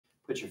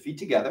Put your feet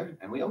together,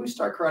 and we always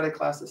start karate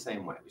class the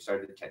same way. We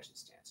start at attention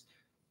stance.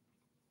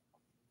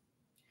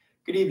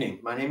 Good evening.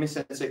 My name is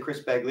Sensei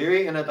Chris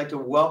Baglieri, and I'd like to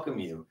welcome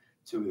you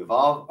to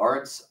Evolve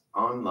Arts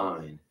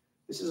Online.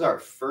 This is our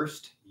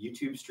first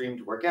YouTube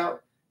streamed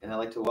workout, and I'd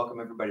like to welcome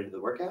everybody to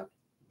the workout.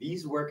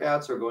 These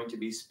workouts are going to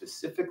be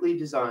specifically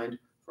designed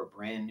for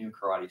brand new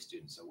karate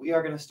students. So we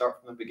are going to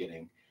start from the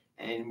beginning,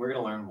 and we're going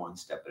to learn one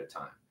step at a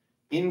time.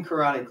 In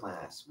karate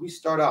class, we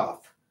start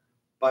off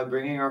by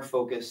bringing our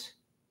focus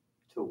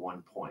to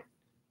one point.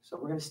 So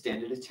we're going to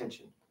stand at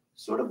attention,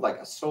 sort of like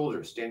a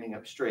soldier standing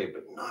up straight,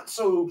 but not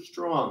so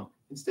strong.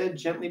 Instead,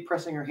 gently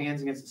pressing our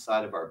hands against the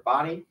side of our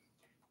body,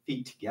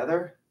 feet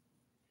together,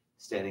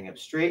 standing up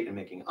straight and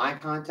making eye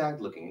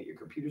contact, looking at your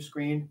computer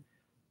screen.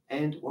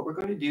 And what we're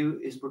going to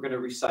do is we're going to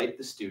recite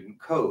the student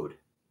code.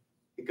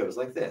 It goes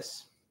like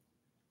this.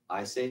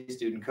 I say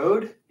student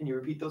code, and you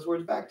repeat those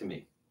words back to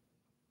me.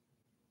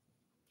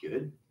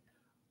 Good.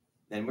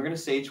 Then we're going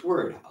to say each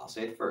word. I'll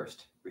say it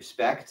first.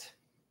 Respect,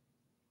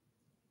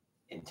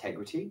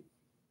 integrity,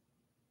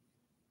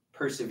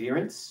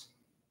 perseverance,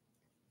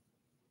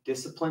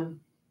 discipline,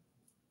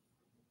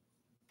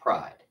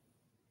 pride.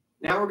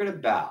 Now we're going to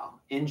bow.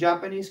 In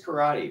Japanese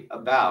karate, a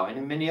bow, and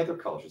in many other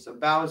cultures, a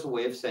bow is a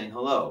way of saying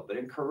hello. But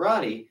in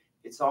karate,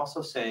 it's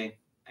also saying,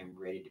 I'm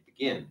ready to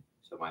begin.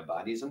 So my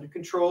body is under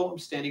control. I'm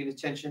standing at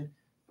attention.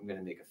 I'm going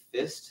to make a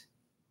fist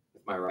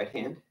with my right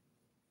hand.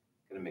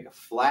 I'm going to make a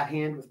flat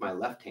hand with my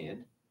left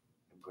hand.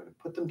 I'm going to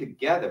put them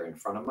together in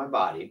front of my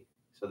body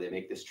so they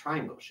make this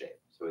triangle shape.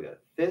 So we got a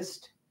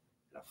fist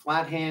and a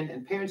flat hand.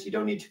 And parents, you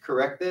don't need to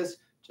correct this.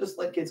 Just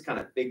let kids kind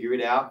of figure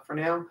it out for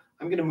now.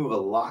 I'm going to move a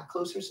lot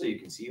closer so you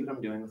can see what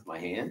I'm doing with my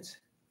hands.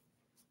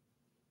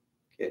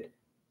 Good.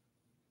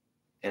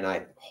 And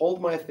I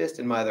hold my fist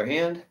in my other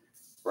hand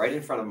right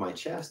in front of my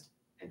chest,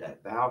 and I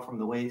bow from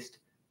the waist,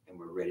 and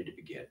we're ready to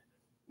begin.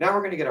 Now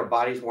we're going to get our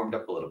bodies warmed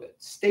up a little bit.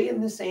 Stay in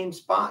the same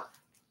spot,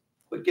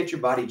 but get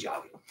your body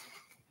jogging.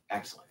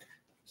 Excellent.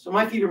 So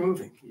my feet are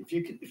moving. If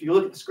you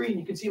look at the screen,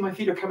 you can see my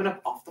feet are coming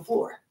up off the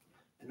floor.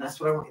 And that's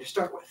what I want you to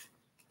start with.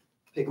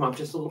 Pick them up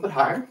just a little bit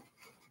higher.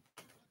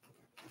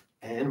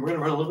 And we're going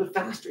to run a little bit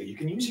faster. You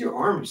can use your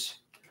arms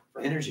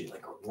for energy,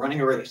 like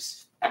running a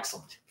race.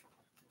 Excellent.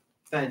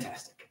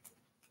 Fantastic.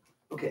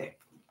 Okay.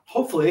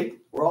 Hopefully,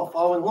 we're all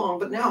following along,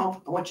 but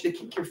now I want you to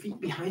kick your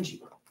feet behind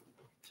you.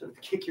 So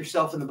kick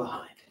yourself in the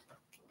behind.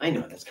 I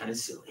know, that's kind of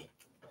silly.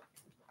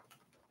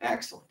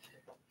 Excellent.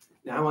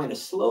 Now I want you to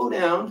slow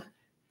down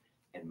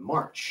and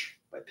march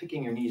by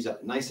picking your knees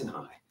up nice and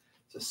high.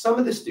 So some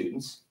of the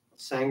students,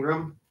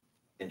 Sangram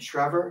and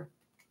Trevor,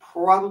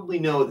 probably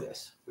know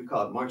this. We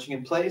call it marching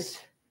in place,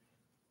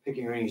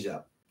 picking your knees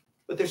up.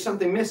 But there's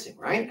something missing,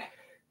 right?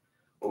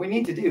 What we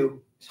need to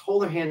do is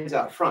hold our hands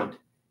out front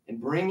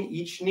and bring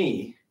each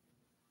knee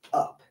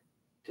up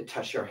to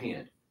touch your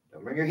hand.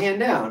 Don't bring your hand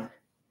down.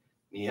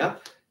 Knee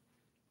up.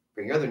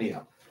 Bring your other knee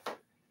up.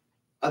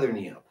 Other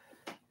knee up.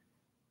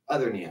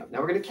 Other knee up. Now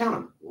we're going to count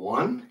them.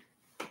 1,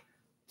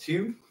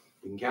 2,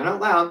 we can count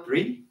out loud.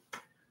 3,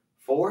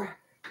 4,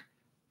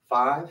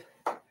 5,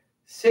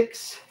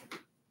 6,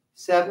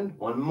 7,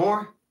 one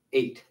more,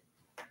 8.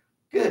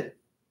 Good.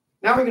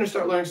 Now we're going to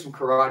start learning some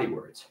karate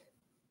words.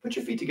 Put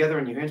your feet together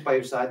and your hands by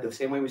your side the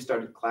same way we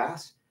started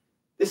class.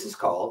 This is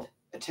called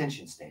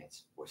attention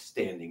stance, or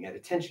standing at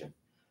attention.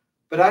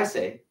 But I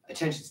say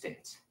attention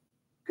stance.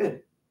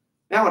 Good.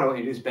 Now what I want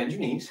you to do is bend your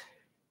knees.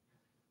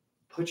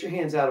 Put your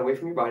hands out away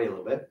from your body a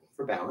little bit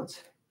for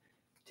balance.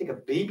 Take a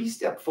baby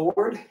step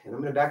forward, and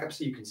I'm going to back up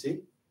so you can see.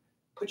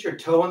 Put your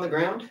toe on the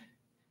ground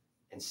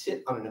and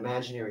sit on an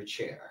imaginary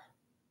chair.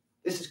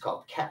 This is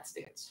called cat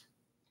stance.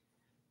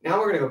 Now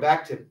we're going to go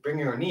back to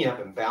bringing our knee up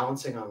and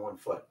balancing on one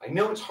foot. I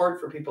know it's hard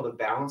for people to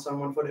balance on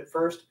one foot at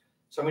first,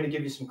 so I'm going to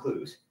give you some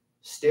clues.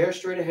 Stare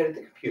straight ahead at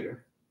the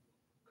computer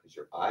because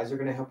your eyes are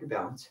going to help you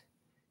balance.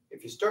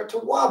 If you start to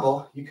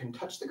wobble, you can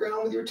touch the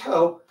ground with your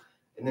toe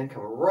and then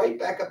come right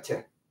back up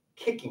to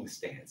kicking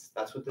stance.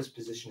 That's what this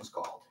position is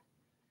called.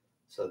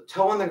 So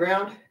toe on the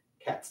ground,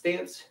 cat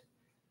stance,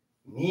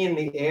 knee in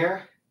the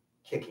air,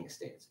 kicking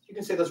stance. You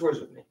can say those words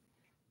with me.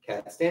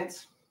 Cat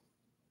stance,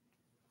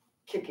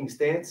 kicking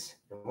stance,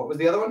 and what was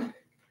the other one?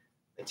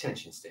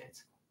 Attention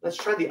stance. Let's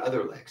try the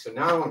other leg. So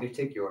now I want you to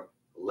take your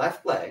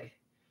left leg,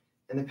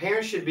 and the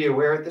parents should be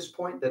aware at this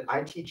point that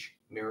I teach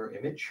mirror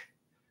image.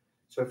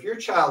 So if your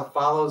child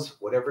follows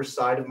whatever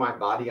side of my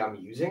body I'm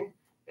using,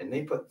 and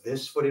they put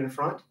this foot in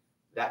front,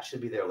 that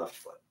should be their left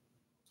foot.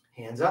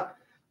 Hands up.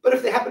 But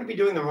if they happen to be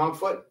doing the wrong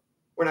foot,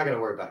 we're not going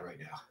to worry about it right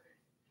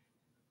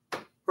now.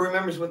 Who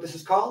remembers what this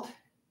is called?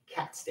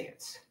 Cat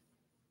stance.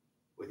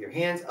 With your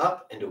hands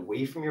up and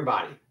away from your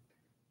body.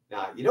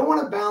 Now, you don't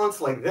want to balance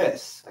like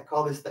this. I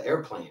call this the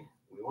airplane.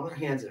 We want our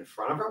hands in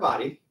front of our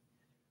body,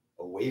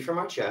 away from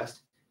our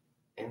chest,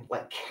 and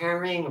like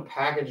carrying a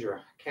package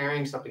or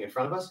carrying something in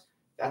front of us.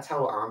 That's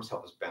how our arms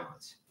help us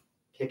balance.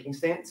 Kicking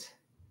stance.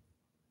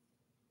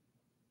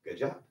 Good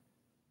job.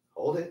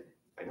 Hold it.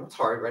 I know it's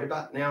hard. Right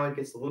about now, it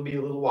gets a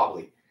little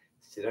wobbly.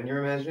 Sit on your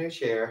imaginary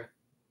chair.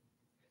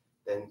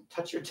 Then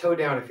touch your toe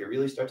down if you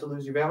really start to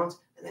lose your balance.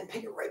 and then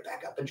pick it right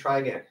back up and try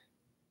again.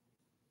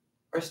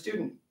 Our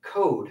student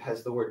code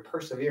has the word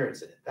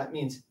perseverance in it. That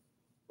means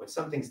when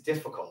something's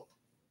difficult,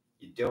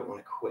 you don't want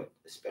to quit,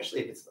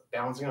 especially if it's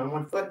balancing on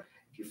one foot.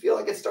 If you feel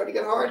like it's starting to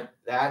get hard,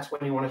 that's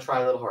when you want to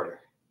try a little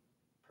harder.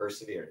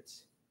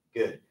 Perseverance.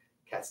 Good.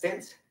 Cat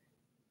stance,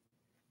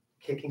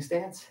 kicking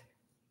stance,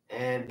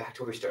 and back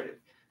to where we started.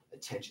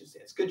 Attention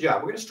stance. Good job.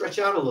 We're going to stretch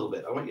out a little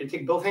bit. I want you to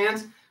take both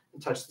hands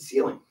and touch the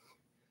ceiling.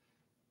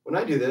 When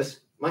I do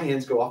this, my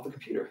hands go off the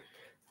computer.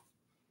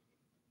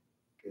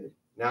 Good.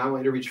 Now I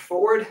want you to reach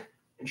forward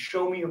and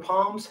show me your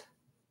palms.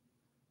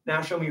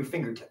 Now show me your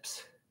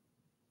fingertips.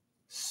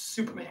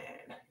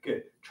 Superman.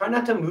 Good. Try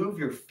not to move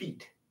your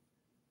feet.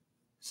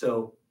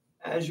 So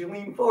as you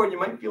lean forward, you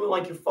might feel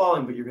like you're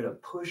falling, but you're going to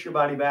push your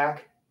body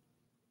back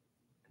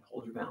and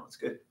hold your balance.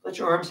 Good. Let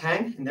your arms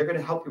hang, and they're going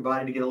to help your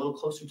body to get a little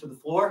closer to the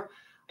floor.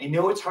 I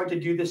know it's hard to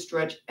do this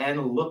stretch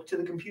and look to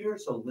the computer,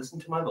 so listen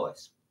to my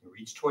voice.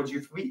 Reach towards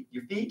your feet.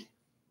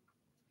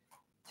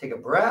 Take a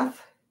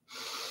breath.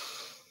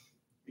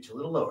 Reach a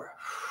little lower.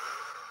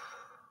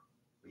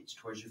 Reach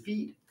towards your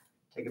feet.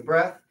 Take a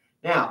breath.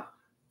 Now,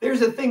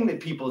 there's a thing that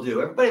people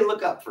do. Everybody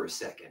look up for a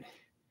second.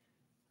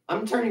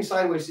 I'm turning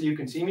sideways so you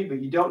can see me,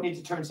 but you don't need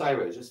to turn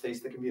sideways. Just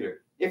face the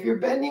computer. If you're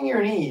bending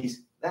your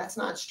knees, that's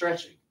not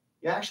stretching.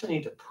 You actually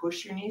need to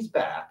push your knees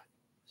back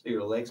so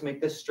your legs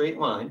make this straight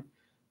line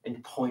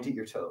and point at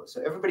your toes.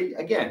 So everybody,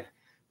 again,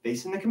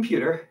 facing the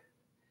computer,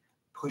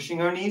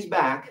 pushing our knees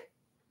back,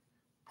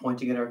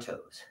 pointing at our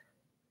toes.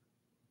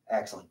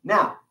 Excellent.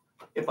 Now,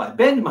 if I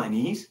bend my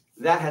knees,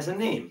 that has a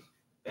name.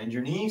 Bend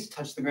your knees,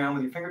 touch the ground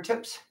with your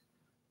fingertips.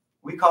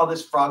 We call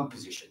this frog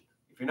position.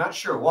 If you're not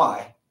sure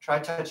why, try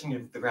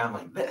touching the ground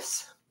like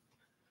this.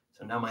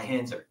 So now my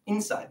hands are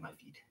inside my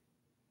feet.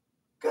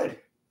 Good.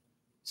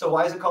 So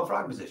why is it called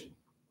frog position?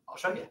 I'll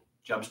show you.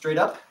 Jump straight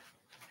up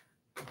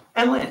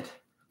and land.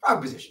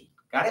 Frog position.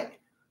 Got it?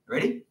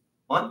 Ready?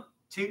 1,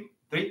 2,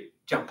 3,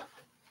 jump.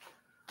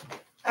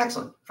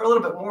 Excellent. For a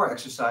little bit more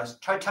exercise,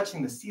 try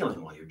touching the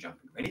ceiling while you're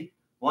jumping. Ready?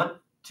 1,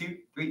 2,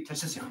 3,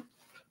 touch the ceiling.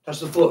 Touch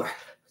the floor.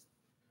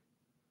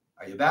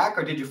 Are you back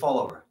or did you fall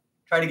over?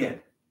 Try it again.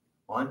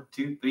 1,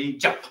 2, 3,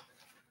 jump.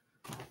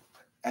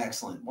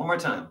 Excellent. One more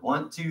time.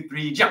 1, 2,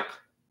 3, jump.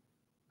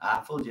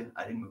 I fooled you.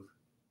 I didn't move.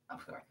 I'm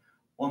sorry.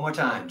 One more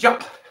time.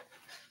 Jump.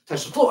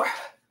 Touch the floor.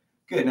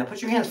 Good. Now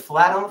put your hands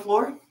flat on the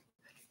floor.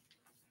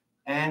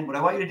 And what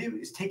I want you to do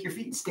is take your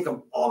feet and stick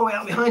them all the way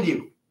out behind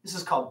you. This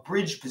is called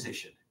bridge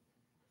position.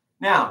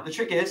 Now, the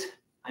trick is,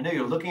 I know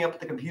you're looking up at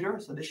the computer,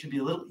 so this should be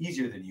a little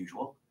easier than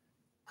usual.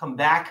 Come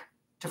back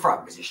to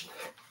frog position.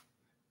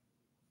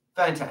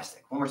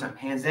 Fantastic. One more time.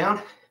 Hands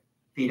down,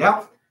 feet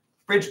out,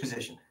 bridge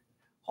position.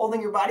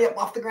 Holding your body up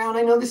off the ground.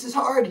 I know this is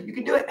hard. You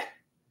can do it.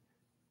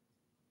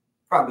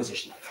 Frog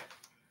position.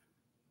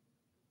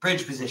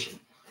 Bridge position.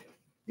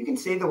 You can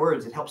say the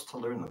words. It helps to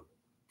learn them.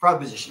 Frog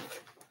position.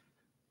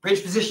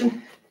 Bridge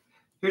position.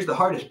 Here's the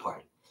hardest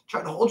part.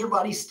 Try to hold your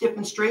body stiff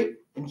and straight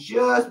and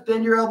just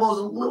bend your elbows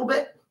a little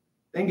bit.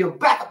 Then go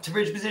back up to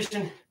bridge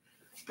position,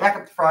 back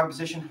up to frog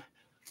position,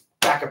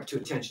 back up to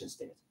attention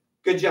stance.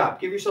 Good job.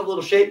 Give yourself a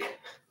little shake.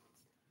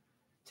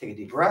 Take a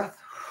deep breath.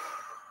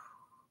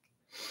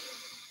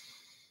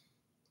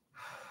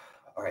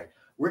 All right,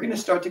 we're going to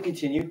start to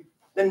continue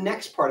the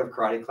next part of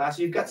karate class.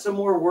 You've got some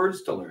more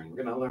words to learn.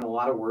 We're going to learn a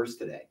lot of words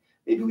today.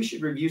 Maybe we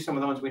should review some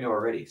of the ones we know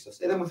already. So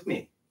say them with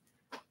me.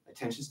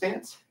 Attention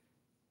stance,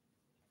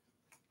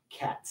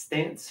 cat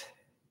stance,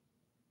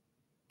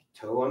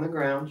 toe on the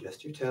ground,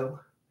 just your toe.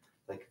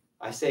 Like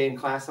I say in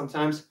class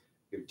sometimes,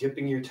 you're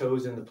dipping your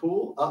toes in the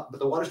pool, but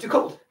the water's too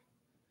cold.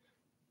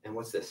 And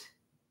what's this?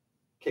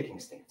 Kicking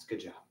stance.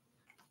 Good job.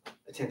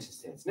 Attention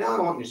stance. Now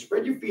I want you to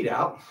spread your feet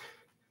out,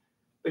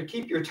 but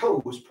keep your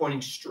toes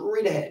pointing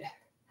straight ahead.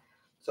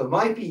 So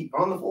my feet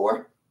on the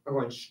floor are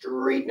going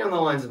straight down the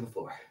lines of the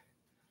floor.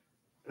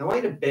 And I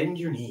want you to bend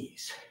your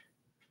knees.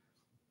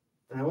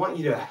 And I want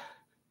you to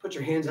put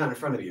your hands out in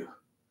front of you.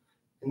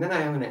 And then I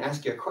am going to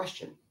ask you a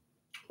question.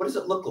 What does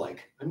it look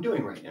like I'm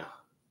doing right now?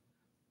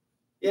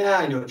 Yeah,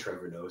 I know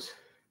Trevor knows.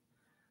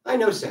 I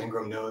know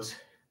Sangram knows.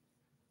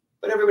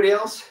 But everybody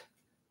else,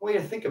 I want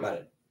you to think about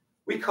it.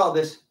 We call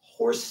this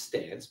horse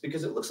stance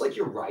because it looks like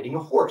you're riding a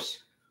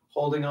horse,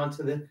 holding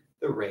onto the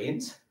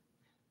reins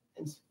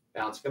and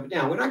bouncing up and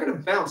down. We're not going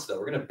to bounce, though.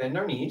 We're going to bend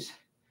our knees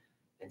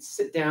and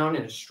sit down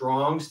in a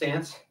strong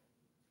stance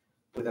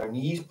with our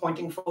knees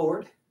pointing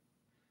forward.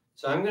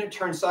 So I'm going to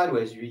turn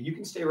sideways. You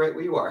can stay right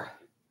where you are.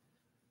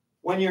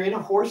 When you're in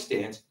a horse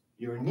stance,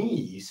 your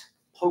knees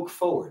poke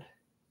forward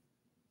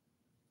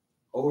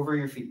over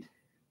your feet.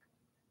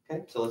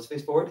 Okay, so let's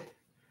face forward.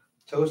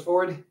 Toes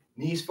forward,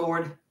 knees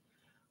forward.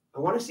 I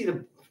want to see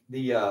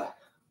the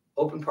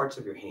open parts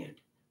of your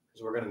hand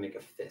because we're going to make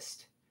a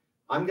fist.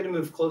 I'm going to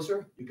move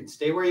closer. You can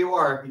stay where you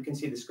are. You can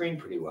see the screen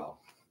pretty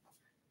well.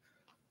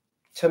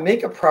 To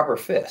make a proper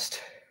fist,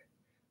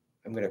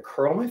 I'm going to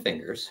curl my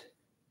fingers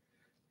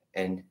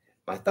and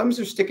my thumbs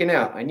are sticking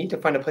out. I need to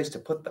find a place to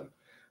put them.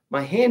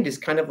 My hand is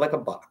kind of like a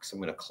box. I'm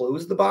going to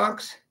close the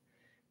box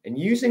and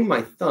using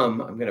my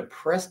thumb, I'm going to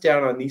press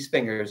down on these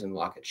fingers and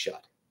lock it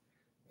shut.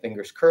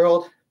 fingers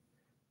curled,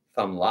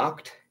 thumb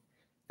locked.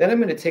 Then I'm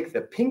going to take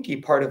the pinky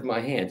part of my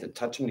hand and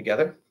touch them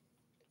together.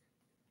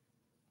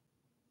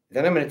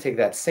 Then I'm going to take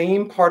that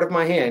same part of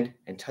my hand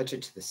and touch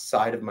it to the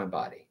side of my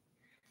body.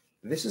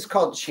 This is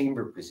called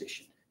chamber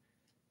position.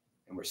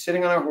 And we're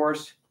sitting on our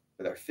horse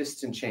with our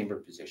fists in chamber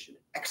position.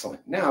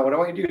 Excellent. Now, what I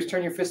want you to do is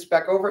turn your fists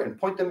back over and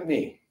point them at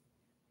me.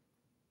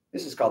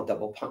 This is called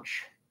double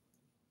punch.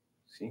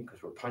 See,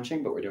 because we're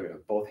punching, but we're doing it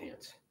with both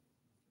hands.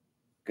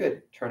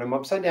 Good. Turn them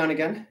upside down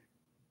again.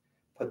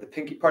 Put the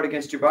pinky part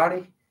against your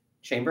body,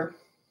 chamber.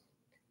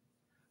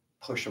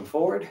 Push them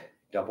forward,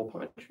 double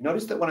punch.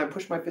 Notice that when I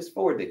push my fist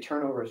forward, they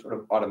turn over sort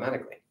of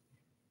automatically.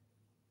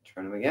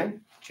 Turn them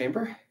again,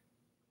 chamber.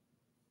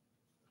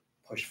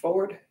 Push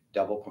forward,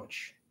 double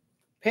punch.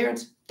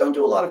 Parents, don't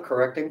do a lot of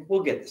correcting.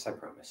 We'll get this, I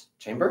promise.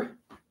 Chamber,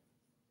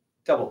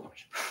 double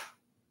punch.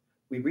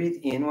 We breathe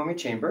in when we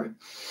chamber.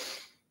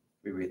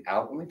 We breathe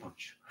out when we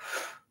punch.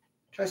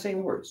 Try saying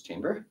the words.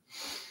 Chamber,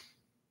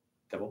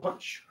 double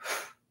punch.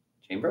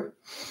 Chamber,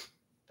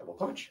 double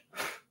punch.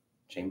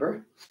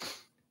 Chamber,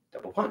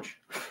 double punch.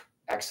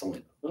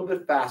 Excellent. A little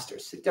bit faster.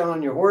 Sit down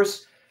on your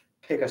horse.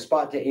 Pick a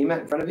spot to aim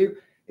at in front of you.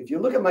 If you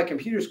look at my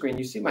computer screen,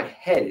 you see my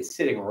head is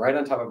sitting right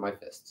on top of my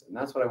fists. And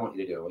that's what I want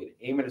you to do. I want you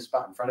to aim at a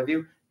spot in front of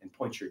you and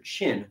point your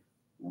chin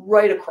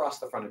right across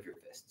the front of your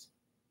fists.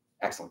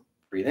 Excellent.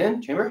 Breathe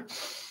in, chamber.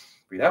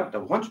 Breathe out,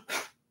 double punch.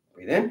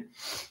 Breathe in,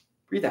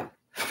 breathe out.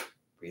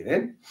 Breathe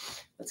in.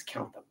 Let's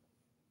count them.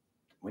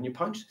 When you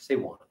punch, say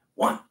 1.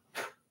 1.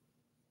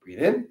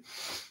 Breathe in.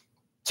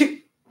 2.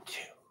 2.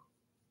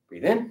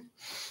 Breathe in.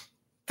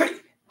 3. 3.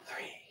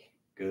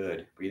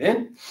 Good. Breathe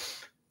in.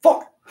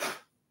 4.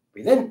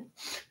 Breathe in.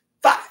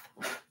 5.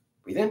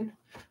 Breathe in.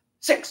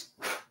 6.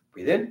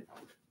 Breathe in.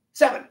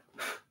 7.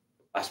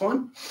 Last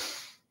one.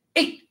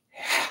 8.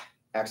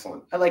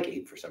 Excellent. I like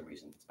 8 for some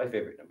reason. It's my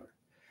favorite number.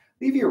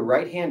 Leave your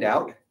right hand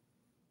out.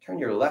 Turn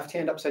your left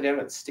hand upside down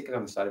and stick it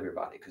on the side of your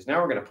body, because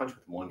now we're going to punch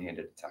with one hand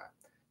at a time.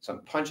 So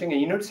I'm punching,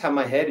 and you notice how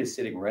my head is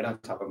sitting right on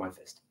top of my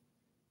fist.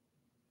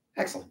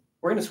 Excellent.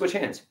 We're going to switch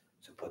hands.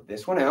 So put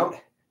this one out,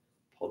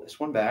 pull this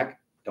one back.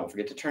 Don't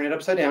forget to turn it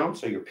upside down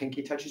so your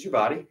pinky touches your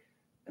body,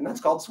 and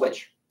that's called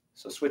switch.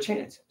 So switch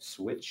hands.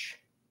 Switch,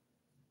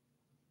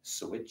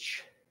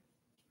 switch,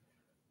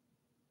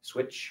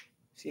 switch.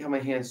 See how my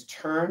hands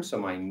turn? So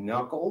my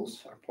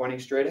knuckles are pointing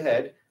straight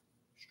ahead,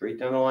 straight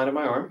down the line of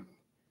my arm,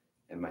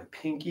 and my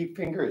pinky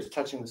finger is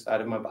touching the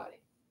side of my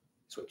body.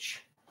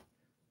 Switch,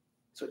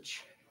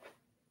 switch,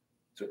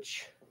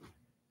 switch.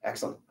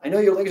 Excellent. I know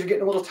your legs are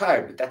getting a little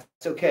tired, but that's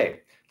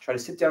okay. Try to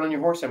sit down on your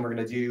horse, and we're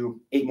going to do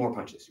 8 more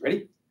punches.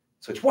 Ready?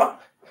 Switch 1.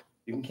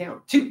 You can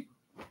count. 2,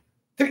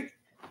 3,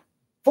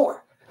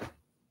 4,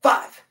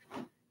 5,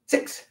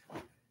 6,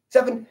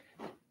 7.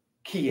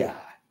 Ki.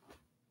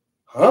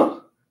 Huh?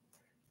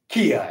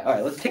 Ki. All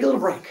right, let's take a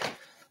little break.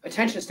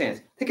 Attention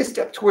stance. Take a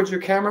step towards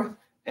your camera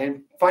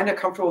and find a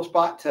comfortable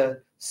spot to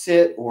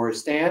sit or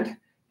stand.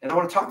 And I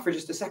want to talk for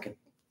just a second.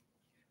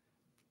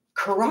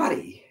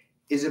 Karate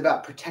is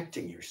about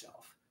protecting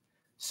yourself.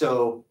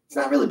 So it's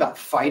not really about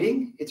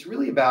fighting. It's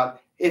really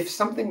about, if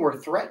something were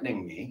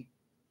threatening me,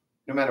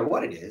 no matter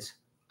what it is,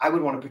 I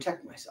would want to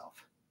protect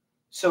myself.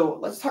 So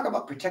let's talk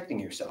about protecting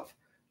yourself.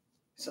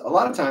 So a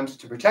lot of times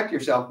to protect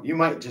yourself, you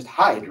might just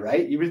hide,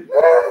 right? You would,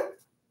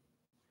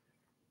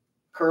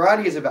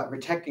 Karate is about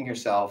protecting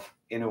yourself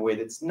in a way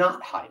that's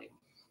not hiding.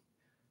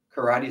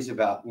 Karate is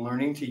about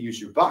learning to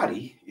use your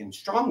body in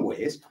strong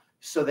ways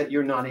so that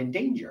you're not in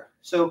danger.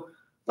 So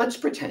let's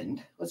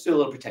pretend. Let's do a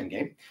little pretend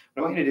game.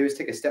 What I want you to do is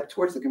take a step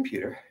towards the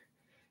computer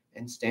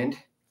and stand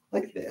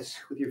like this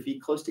with your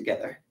feet close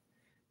together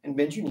and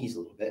bend your knees a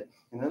little bit.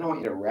 And then I want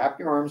you to wrap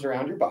your arms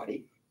around your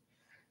body.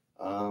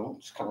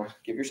 Just kind of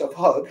give yourself a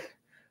hug.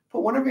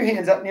 Put one of your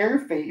hands up near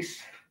your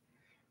face.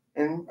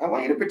 And I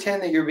want you to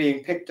pretend that you're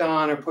being picked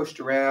on or pushed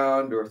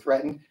around or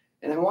threatened.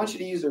 And I want you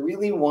to use a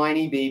really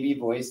whiny baby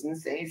voice and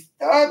say,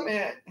 "Stop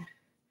it."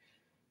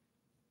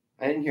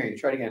 I didn't hear you.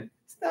 Try it again.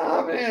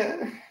 "Stop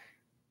it.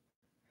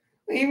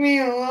 Leave me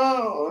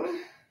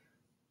alone."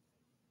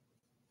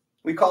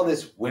 We call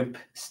this wimp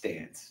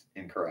stance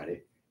in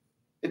karate.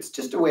 It's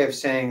just a way of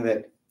saying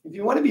that if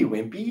you want to be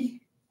wimpy,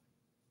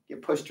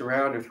 get pushed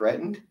around or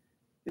threatened,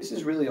 this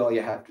is really all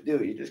you have to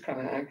do. You just kind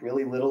of act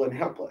really little and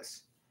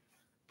helpless.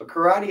 But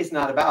karate is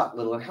not about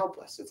little and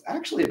helpless. It's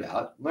actually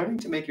about learning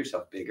to make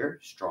yourself bigger,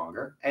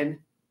 stronger, and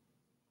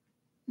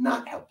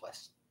not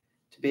helpless,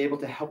 to be able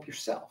to help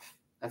yourself.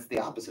 That's the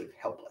opposite of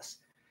helpless,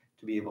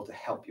 to be able to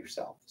help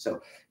yourself.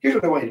 So here's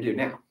what I want you to do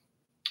now.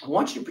 I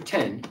want you to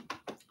pretend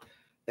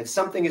that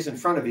something is in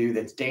front of you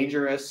that's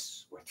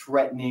dangerous or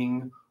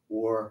threatening,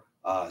 or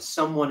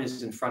someone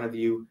is in front of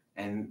you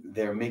and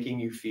they're making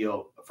you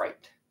feel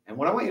frightened. And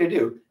what I want you to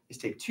do is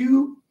take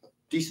 2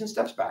 decent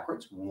steps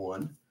backwards,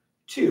 1,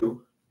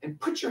 2, and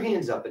put your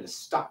hands up in a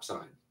stop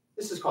sign.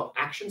 This is called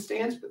action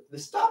stance, but the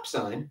stop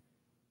sign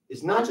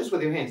is not just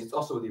with your hands, it's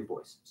also with your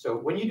voice. So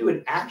when you do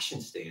an action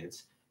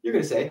stance, you're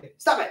going to say,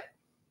 "Stop it."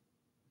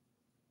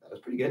 That was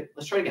pretty good.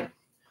 Let's try it again.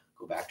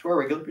 Go back to our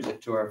regular position,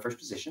 to our first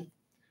position.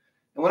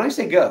 And when I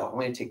say go, I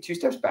want you to take 2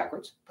 steps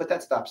backwards, put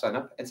that stop sign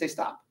up, and say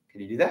stop.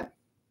 Can you do that?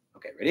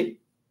 Okay, ready?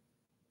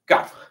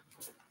 Go.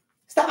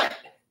 Stop it.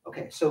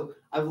 Okay, so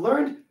I've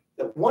learned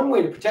that one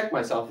way to protect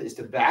myself is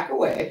to back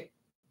away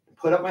and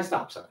put up my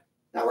stop sign.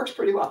 That works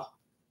pretty well.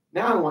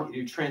 Now I want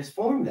you to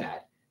transform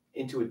that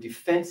into a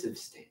defensive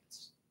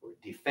stance or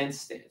defense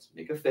stance.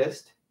 Make a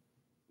fist,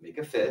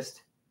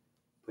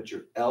 put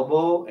your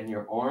elbow and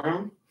your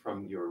arm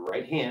from your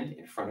right hand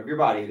in front of your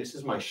body. This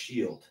is my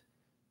shield.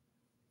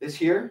 This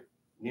here,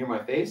 near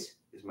my face,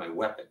 is my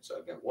weapon. So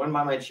I've got one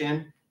by my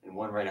chin and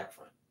one right out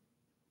front.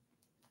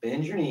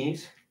 Bend your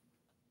knees,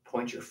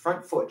 point your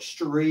front foot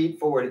straight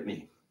forward at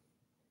me.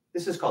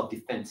 This is called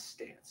defense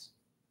stance.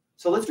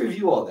 So let's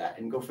review all that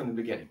and go from the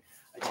beginning.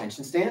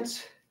 Attention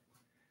stance.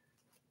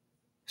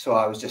 So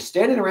I was just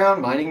standing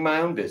around minding my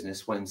own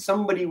business when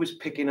somebody was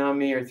picking on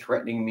me or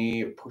threatening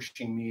me or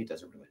pushing me. It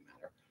doesn't really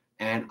matter.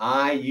 And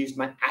I used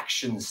my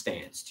action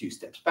stance. 2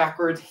 steps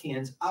backwards,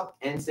 hands up,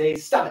 and say,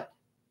 stop it.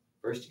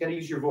 First, you got to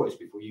use your voice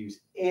before you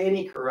use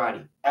any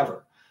karate,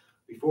 ever.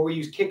 Before we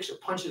use kicks or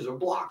punches or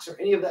blocks or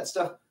any of that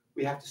stuff,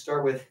 we have to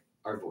start with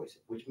our voice,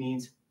 which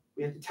means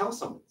we have to tell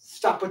someone,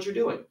 stop what you're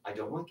doing. I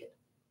don't like it.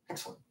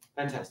 Excellent.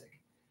 Fantastic.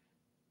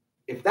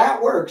 If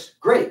that works,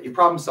 great. Your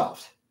problem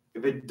solved.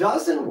 If it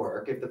doesn't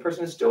work, if the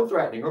person is still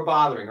threatening or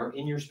bothering or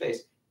in your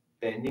space,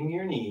 bending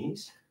your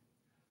knees,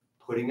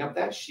 putting up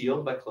that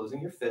shield by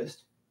closing your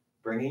fist,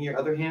 bringing your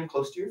other hand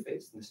close to your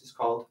face. And this is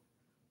called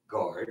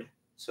guard.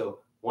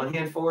 So one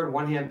hand forward,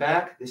 one hand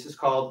back. This is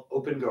called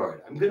open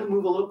guard. I'm going to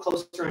move a little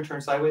closer and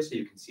turn sideways so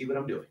you can see what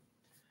I'm doing.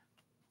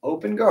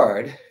 Open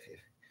guard,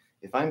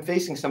 if I'm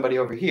facing somebody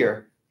over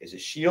here, is a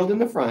shield in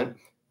the front,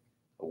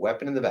 a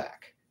weapon in the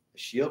back. The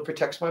shield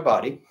protects my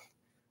body.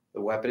 The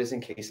weapon is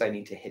in case I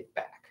need to hit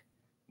back.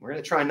 We're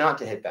going to try not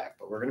to hit back,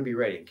 but we're going to be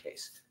ready in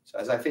case. So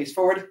as I face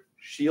forward,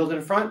 shield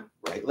in front,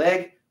 right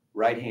leg,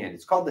 right hand.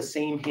 It's called the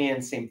same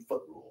hand, same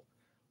foot rule.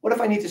 What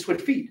if I need to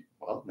switch feet?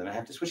 Well, then I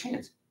have to switch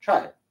hands.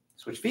 Try it.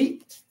 Switch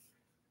feet.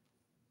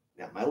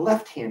 Now my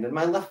left hand and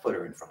my left foot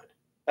are in front.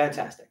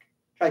 Fantastic.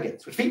 Try again.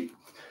 Switch feet.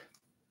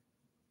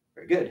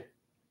 Very good.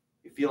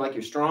 You feel like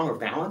you're strong or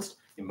balanced.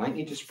 You might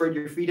need to spread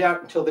your feet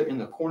out until they're in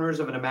the corners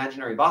of an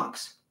imaginary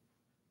box.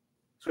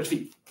 Switch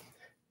feet.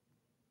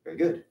 Very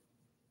good.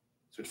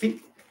 Switch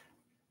feet.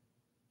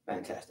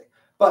 Fantastic.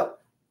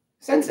 But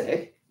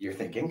sensei, you're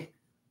thinking,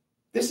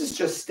 this is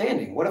just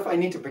standing. What if I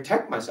need to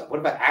protect myself? What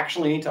if I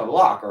actually need to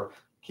block or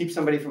keep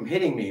somebody from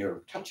hitting me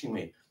or touching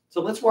me? So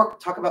let's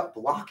talk about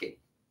blocking.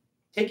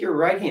 Take your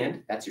right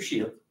hand, that's your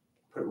shield,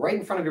 put it right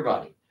in front of your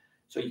body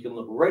so you can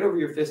look right over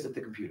your fist at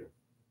the computer.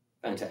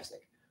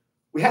 Fantastic.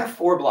 We have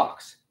 4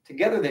 blocks.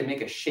 Together they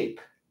make a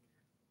shape,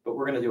 but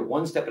we're going to do it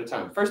one step at a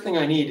time. First thing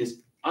I need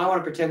is I want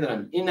to pretend that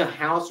I'm in a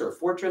house or a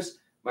fortress.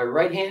 My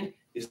right hand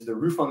is the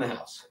roof on the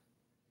house.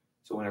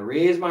 So when I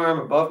raise my arm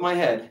above my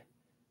head,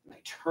 and I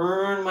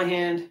turn my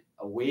hand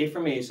away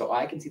from me so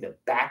I can see the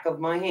back of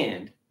my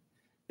hand,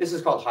 this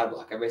is called high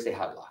block. Everybody say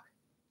high block.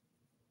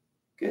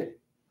 Good.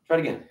 Try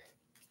it again.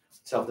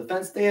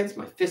 Self-defense stance.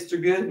 My fists are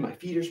good. My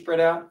feet are spread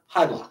out.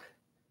 High block.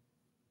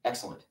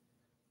 Excellent.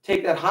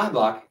 Take that high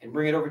block and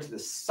bring it over to the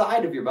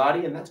side of your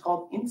body, and that's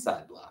called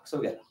inside block. So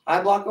we got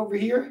high block over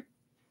here,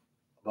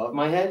 above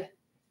my head.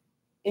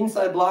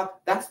 Inside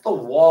block, that's the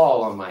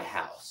wall on my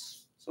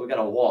house. So we got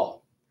a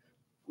wall.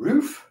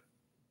 Roof,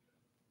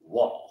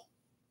 wall.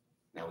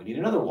 Now we need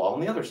another wall on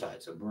the other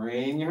side. So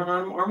bring your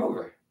arm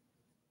over.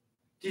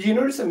 Did you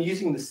notice I'm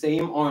using the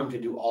same arm to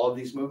do all of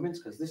these movements?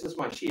 Because this is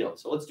my shield.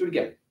 So let's do it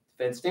again.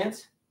 Defense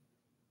stance,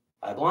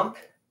 high block.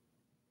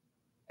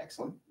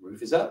 Excellent.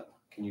 Roof is up.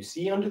 Can you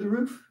see under the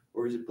roof,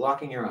 or is it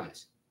blocking your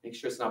eyes? Make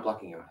sure it's not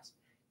blocking your eyes.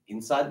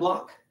 Inside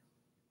block,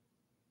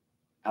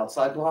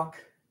 outside block.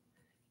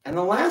 And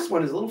the last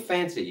one is a little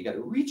fancy. You got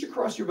to reach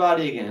across your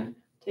body again.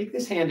 Take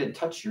this hand and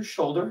touch your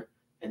shoulder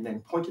and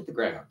then point at the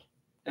ground.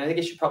 And I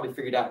guess you probably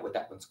figured out what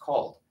that one's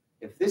called.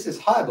 If this is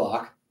high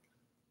block,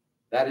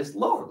 that is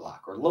lower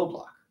block or low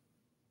block.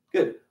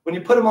 Good. When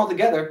you put them all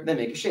together, they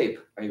make a shape.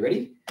 Are you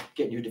ready?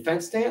 Get in your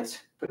defense stance.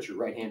 Put your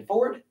right hand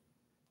forward.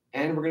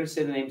 And we're going to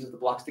say the names of the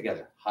blocks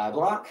together. High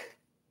block,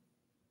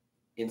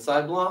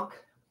 inside block,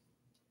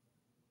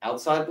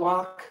 outside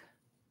block,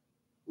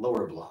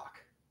 lower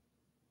block.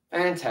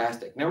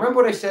 Fantastic. Now remember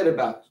what I said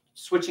about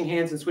switching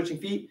hands and switching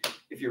feet?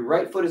 If your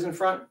right foot is in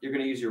front, you're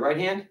going to use your right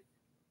hand.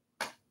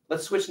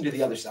 Let's switch into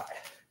the other side.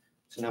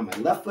 So now my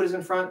left foot is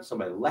in front, so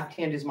my left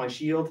hand is my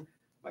shield.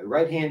 My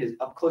right hand is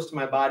up close to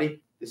my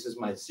body. This is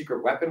my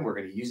secret weapon. We're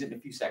going to use it in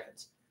a few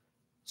seconds.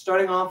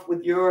 Starting off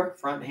with your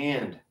front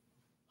hand.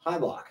 High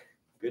block.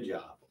 Good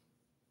job.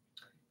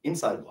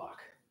 Inside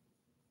block.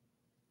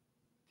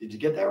 Did you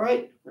get that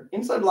right?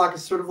 Inside block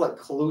is sort of like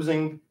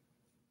closing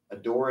a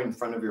door in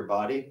front of your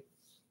body,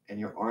 and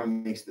your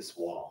arm makes this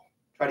wall.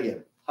 Try it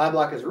again. High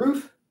block is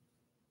roof.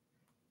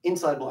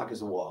 Inside block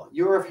is a wall.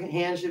 Your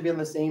hand should be on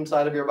the same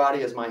side of your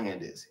body as my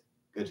hand is.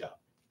 Good job.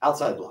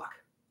 Outside block.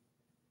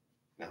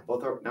 Now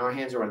our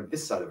hands are on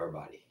this side of our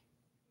body.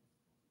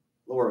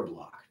 Lower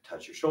block.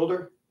 Touch your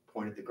shoulder.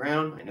 Point at the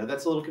ground. I know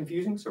that's a little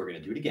confusing, so we're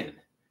going to do it again.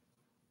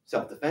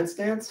 Self-defense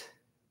stance.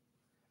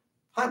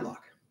 High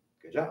block.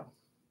 Good job.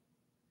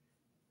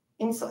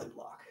 Inside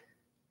block.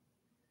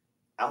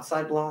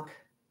 Outside block.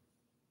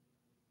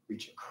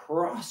 Reach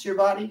across your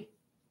body,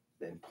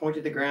 then point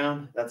to the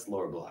ground. That's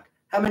lower block.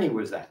 How many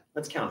was that?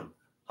 Let's count them.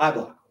 High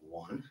block,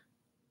 1.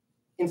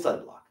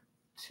 Inside block,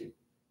 2.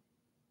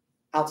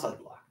 Outside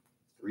block,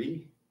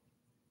 3.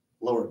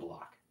 Lower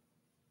block,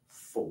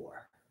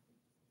 4.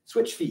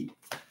 Switch feet.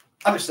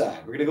 Other side.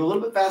 We're going to go a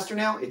little bit faster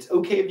now. It's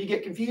okay if you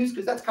get confused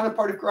because that's kind of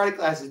part of karate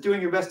class, is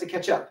doing your best to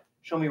catch up.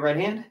 Show me right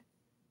hand.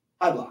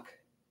 High block.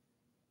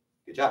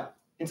 Good job.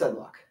 Inside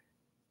block.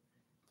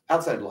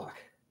 Outside block.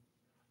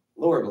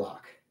 Lower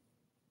block.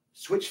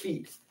 Switch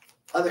feet.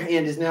 Other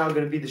hand is now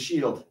going to be the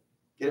shield.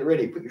 Get it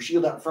ready. Put your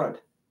shield out front.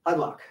 High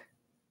block.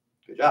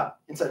 Good job.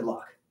 Inside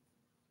block.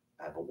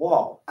 I have a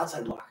wall.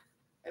 Outside block.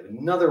 I have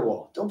another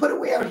wall. Don't put it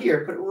way out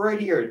here. Put it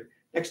right here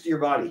next to your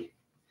body.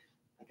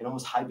 I can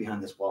almost hide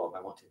behind this wall if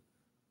I want to.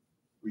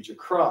 Reach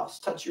across.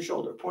 Touch your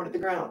shoulder. Point at the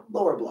ground.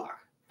 Lower block.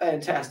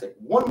 Fantastic.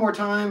 One more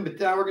time, but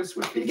now we're going to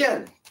switch feet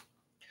again.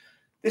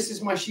 This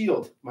is my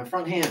shield, my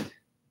front hand.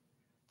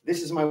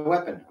 This is my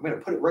weapon. I'm going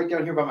to put it right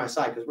down here by my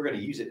side because we're going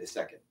to use it in a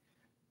second.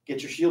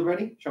 Get your shield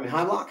ready. Show me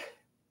high block,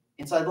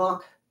 inside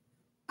block,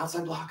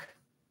 outside block,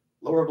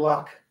 lower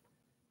block.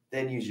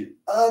 Then use your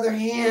other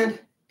hand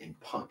and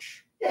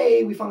punch.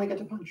 Yay, we finally got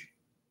to punch.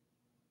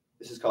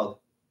 This is called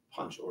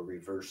punch or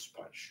reverse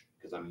punch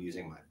because I'm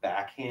using my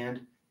back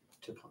hand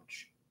to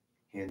punch.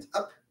 Hands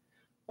up.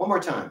 One more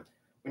time.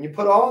 When you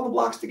put all the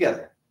blocks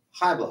together,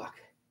 high block,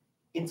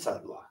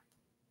 inside block,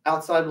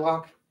 outside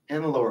block,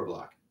 and the lower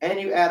block,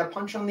 and you add a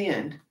punch on the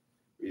end,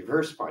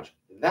 reverse punch,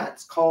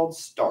 that's called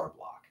star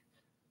block.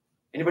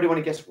 Anybody want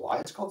to guess why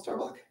it's called star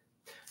block?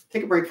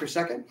 Take a break for a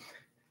second.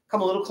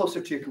 Come a little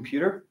closer to your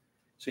computer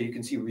so you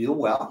can see real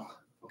well,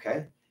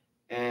 okay?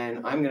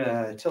 And I'm going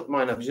to tilt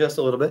mine up just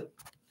a little bit.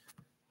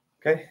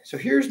 Okay, so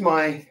here's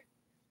my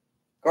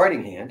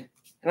guarding hand,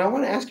 and I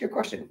want to ask you a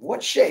question.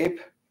 What shape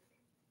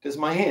does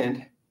my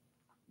hand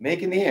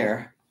make in the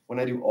air when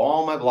I do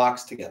all my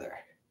blocks together?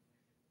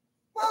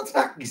 Well, it's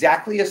not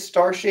exactly a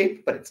star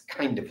shape, but it's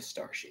kind of a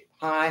star shape.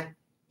 High,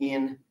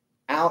 in,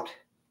 out,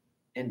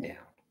 and down.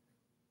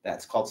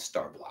 That's called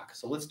star block.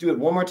 So let's do it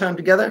one more time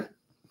together.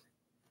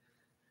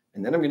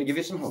 And then I'm going to give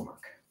you some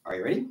homework. Are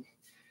you ready?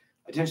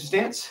 Attention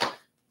stance.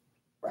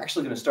 We're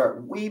actually going to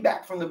start way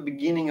back from the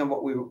beginning of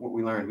what we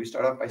learned. We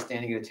start off by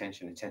standing at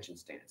attention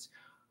stance.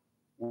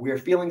 We're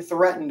feeling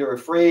threatened or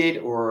afraid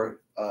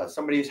or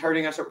somebody is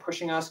hurting us or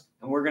pushing us,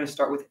 and we're going to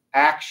start with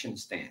action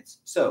stance.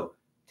 So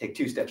take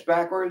 2 steps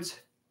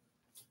backwards,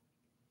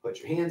 put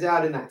your hands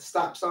out in that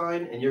stop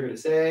sign, and you're going to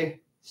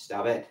say,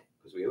 stop it.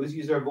 Because we always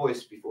use our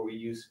voice before we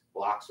use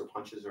blocks or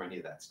punches or any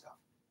of that stuff.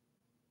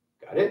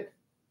 Got it?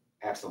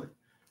 Excellent.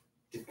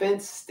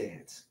 Defense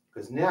stance.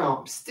 Because now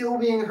I'm still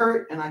being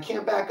hurt and I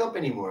can't back up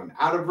anymore. I'm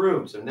out of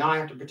room. So now I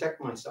have to protect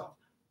myself.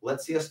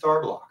 Let's see a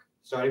star block.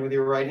 Starting with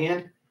your right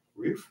hand.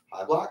 Roof,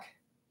 high block.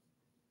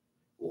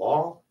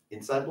 Wall,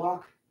 inside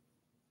block.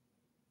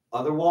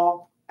 Other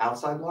wall,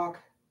 outside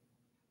block.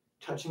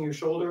 Touching your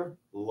shoulder,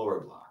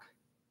 lower block.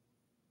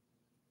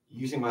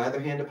 Using my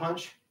other hand to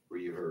punch,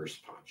 reverse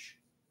punch.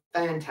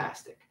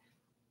 Fantastic.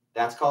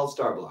 That's called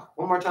star block.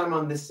 One more time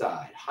on this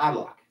side. High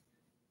block,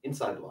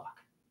 inside block,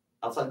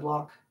 outside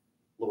block,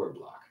 lower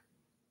block,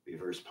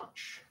 reverse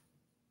punch.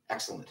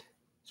 Excellent.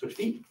 Switch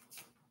feet.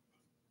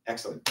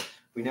 Excellent.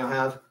 We now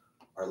have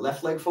our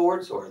left leg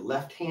forward, so our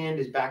left hand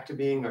is back to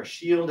being our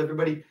shield.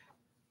 Everybody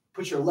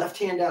put your left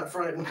hand out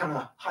front and kind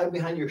of hide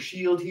behind your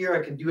shield here.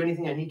 I can do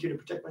anything I need to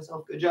protect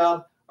myself. Good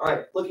job. All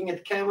right, looking at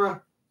the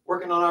camera,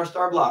 working on our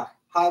star block.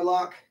 High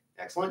block.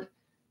 Excellent.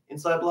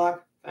 Inside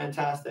block.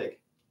 Fantastic.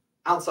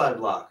 Outside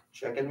block.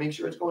 Check and make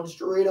sure it's going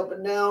straight up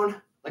and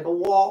down like a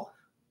wall.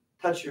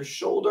 Touch your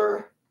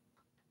shoulder.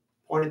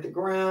 Point at the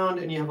ground,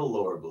 and you have a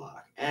lower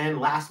block.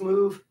 And last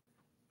move,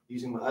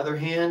 using my other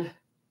hand,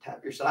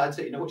 tap your side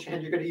so you know which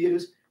hand you're going to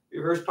use.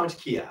 Reverse punch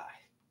ki.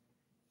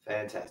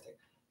 Fantastic.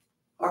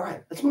 All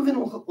right, let's move in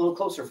a little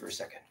closer for a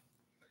second.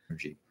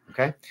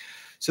 Okay,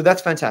 so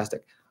that's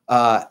fantastic.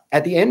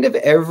 At the end of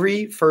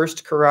every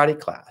first karate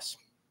class,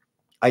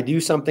 I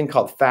do something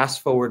called fast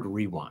forward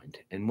rewind.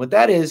 And what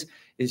that is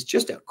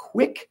just a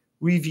quick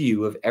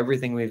review of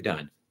everything we've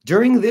done.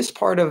 During this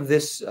part of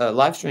this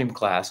live stream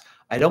class,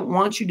 I don't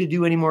want you to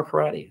do any more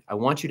karate. I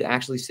want you to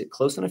actually sit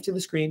close enough to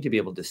the screen to be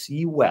able to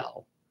see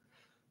well,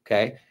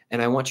 okay?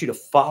 And I want you to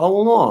follow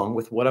along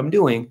with what I'm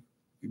doing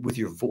with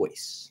your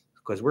voice,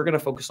 because we're going to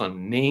focus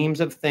on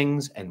names of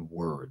things and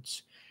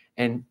words.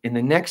 And in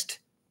the next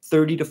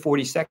 30 to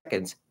 40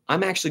 seconds,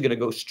 I'm actually going to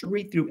go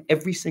straight through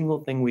every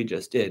single thing we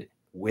just did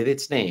with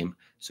its name,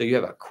 so you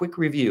have a quick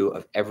review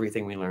of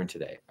everything we learned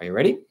today. Are you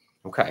ready?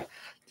 Okay.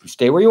 You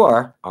stay where you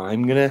are.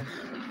 I'm going to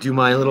do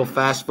my little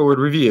fast forward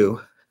review.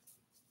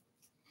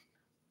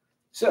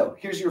 So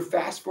here's your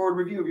fast forward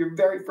review of your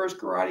very first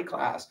karate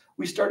class.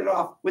 We started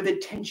off with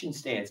attention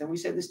stance, and we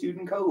said the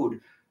student code,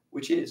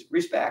 which is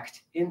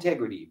respect,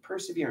 integrity,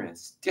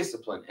 perseverance,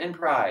 discipline, and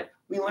pride.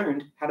 We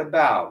learned how to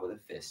bow with a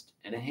fist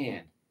and a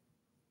hand.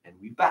 and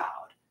we bowed.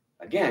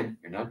 Again,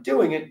 you're not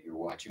doing it, you're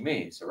watching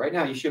me. So right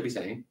now you should be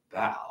saying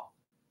bow.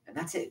 And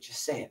that's it,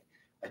 just say it.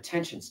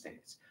 Attention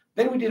stance.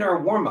 Then we did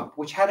our warm-up,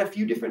 which had a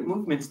few different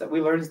movements that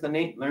we learned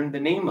the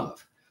name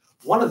of.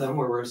 One of them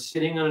where we're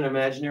sitting on an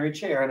imaginary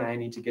chair, and I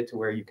need to get to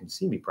where you can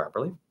see me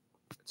properly.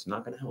 It's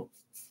not going to help.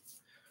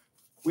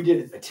 We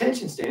did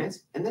attention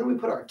stance, and then we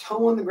put our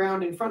toe on the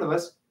ground in front of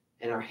us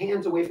and our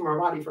hands away from our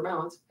body for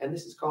balance, and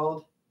this is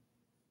called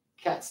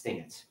cat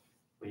stance.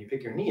 When you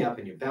pick your knee up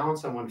and you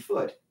balance on one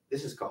foot,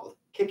 this is called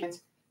kick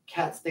stance,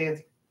 cat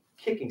stance,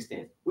 kicking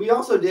stance. We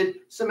also did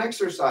some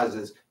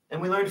exercises,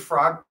 and we learned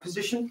frog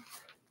position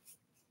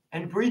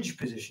and bridge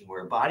position,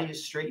 where a body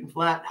is straight and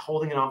flat,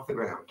 holding it off the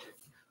ground.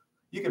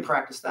 You can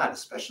practice that,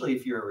 especially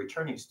if you're a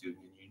returning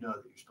student and you know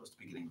that you're supposed to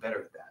be getting better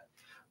at that.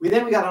 We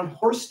got on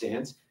horse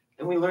stance,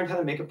 and we learned how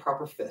to make a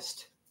proper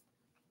fist.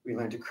 We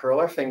learned to curl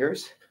our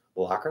fingers,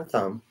 block our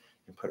thumb,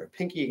 and put our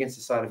pinky against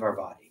the side of our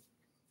body.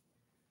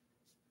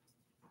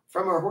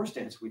 From our horse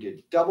stance, we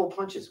did double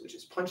punches, which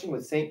is punching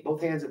with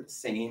both hands at the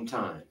same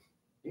time.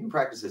 You can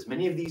practice as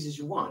many of these as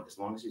you want, as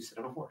long as you sit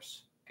on a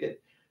horse. Good.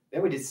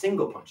 Then we did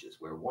single punches,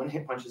 where one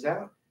hip punches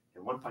out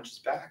and one punches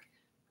back.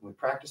 And we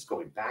practiced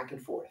going back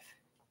and forth.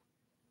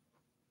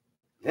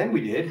 Then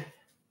we did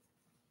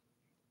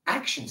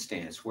action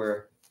stance,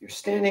 where you're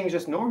standing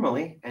just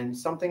normally and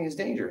something is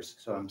dangerous.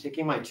 So I'm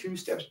taking my 2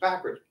 steps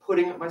backwards,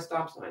 putting up my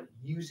stop sign,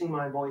 using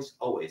my voice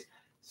always.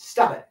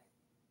 Stop it.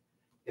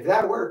 If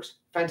that works,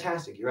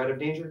 fantastic. You're out of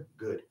danger,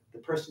 good. The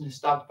person has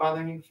stopped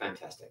bothering you,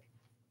 fantastic.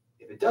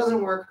 If it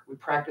doesn't work, we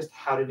practiced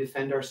how to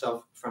defend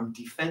ourselves from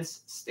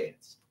defense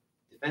stance.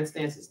 Defense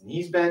stance is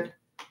knees bent,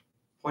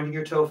 pointing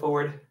your toe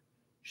forward,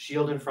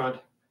 shield in front,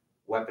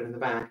 weapon in the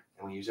back,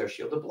 and we use our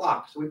shield to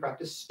block. So we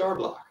practice star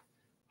block.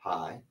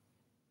 High,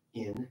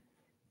 in,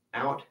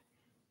 out,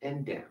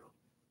 and down.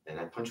 Then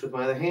I punch with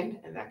my other hand,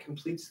 and that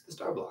completes the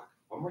star block.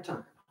 One more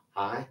time.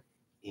 High,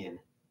 in,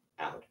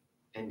 out,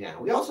 and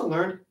down. We also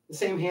learned the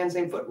same hand,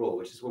 same foot rule,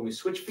 which is when we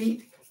switch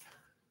feet,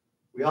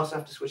 we also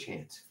have to switch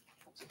hands.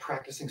 So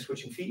practicing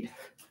switching feet.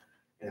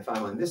 And if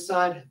I'm on this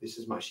side, this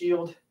is my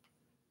shield,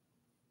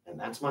 and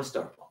that's my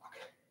star block.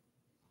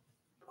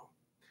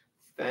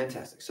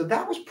 Fantastic. So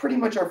that was pretty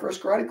much our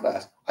first karate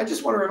class. I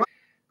just want to remind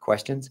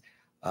questions.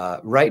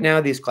 Right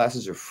now, these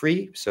classes are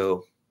free,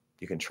 so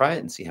you can try it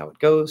and see how it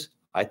goes.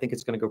 I think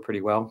it's going to go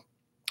pretty well.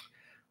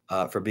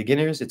 For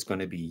beginners, it's going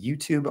to be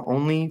YouTube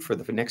only for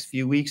the next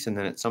few weeks, and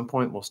then at some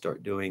point we'll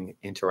start doing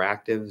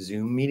interactive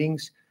Zoom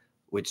meetings,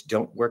 which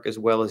don't work as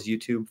well as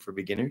YouTube for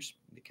beginners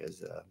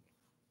because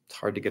it's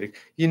hard to get it.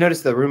 You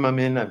notice the room I'm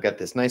in, I've got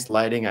this nice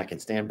lighting. I can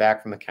stand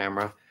back from the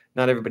camera.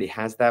 Not everybody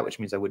has that, which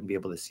means I wouldn't be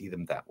able to see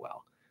them that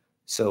well.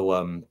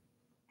 So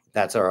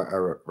that's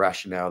our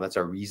rationale. That's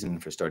our reason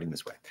for starting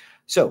this way.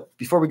 So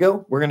before we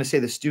go, we're going to say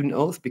the student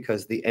oath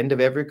because the end of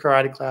every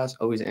karate class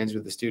always ends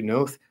with the student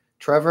oath.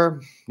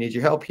 Trevor, need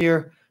your help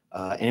here.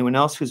 Anyone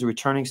else who's a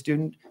returning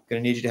student,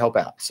 going to need you to help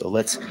out. So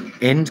let's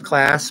end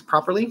class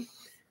properly.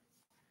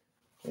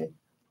 Okay.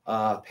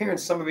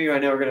 Parents, some of you I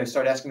know are going to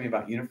start asking me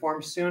about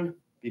uniforms soon.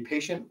 Be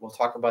patient. We'll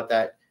talk about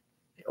that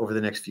over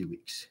the next few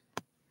weeks.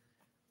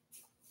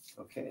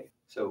 Okay,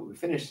 so we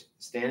finished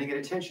standing at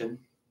attention,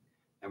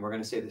 and we're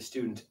going to say the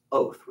student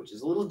oath, which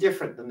is a little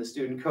different than the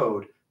student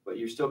code, but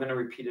you're still going to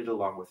repeat it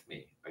along with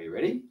me. Are you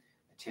ready?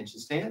 Attention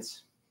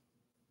stance.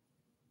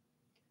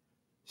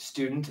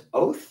 Student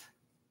oath.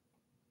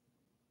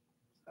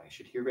 I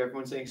should hear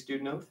everyone saying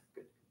student oath.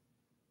 Good.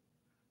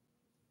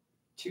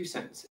 2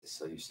 sentences,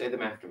 so you say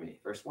them after me.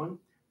 First one,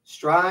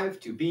 strive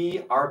to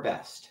be our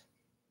best.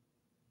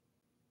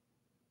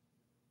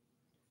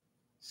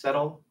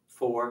 Settle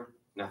for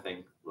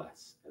nothing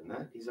less. And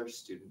that is our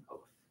student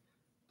oath.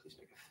 Please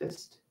make a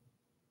fist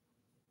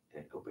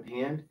and an open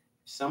hand.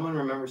 If someone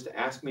remembers to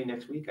ask me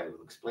next week, I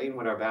will explain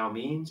what our bow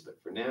means,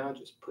 but for now,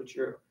 just put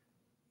your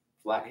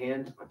flat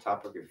hand on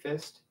top of your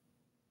fist.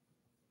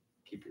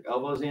 Keep your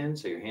elbows in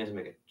so your hands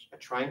make a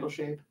triangle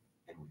shape,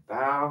 and we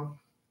bow.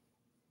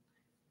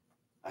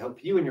 I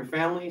hope you and your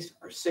families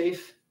are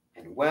safe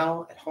and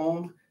well at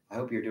home. I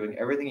hope you're doing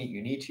everything that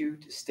you need to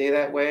stay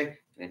that way.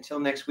 And until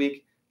next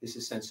week, this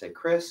is Sensei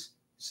Chris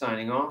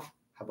signing off.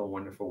 Have a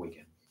wonderful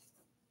weekend.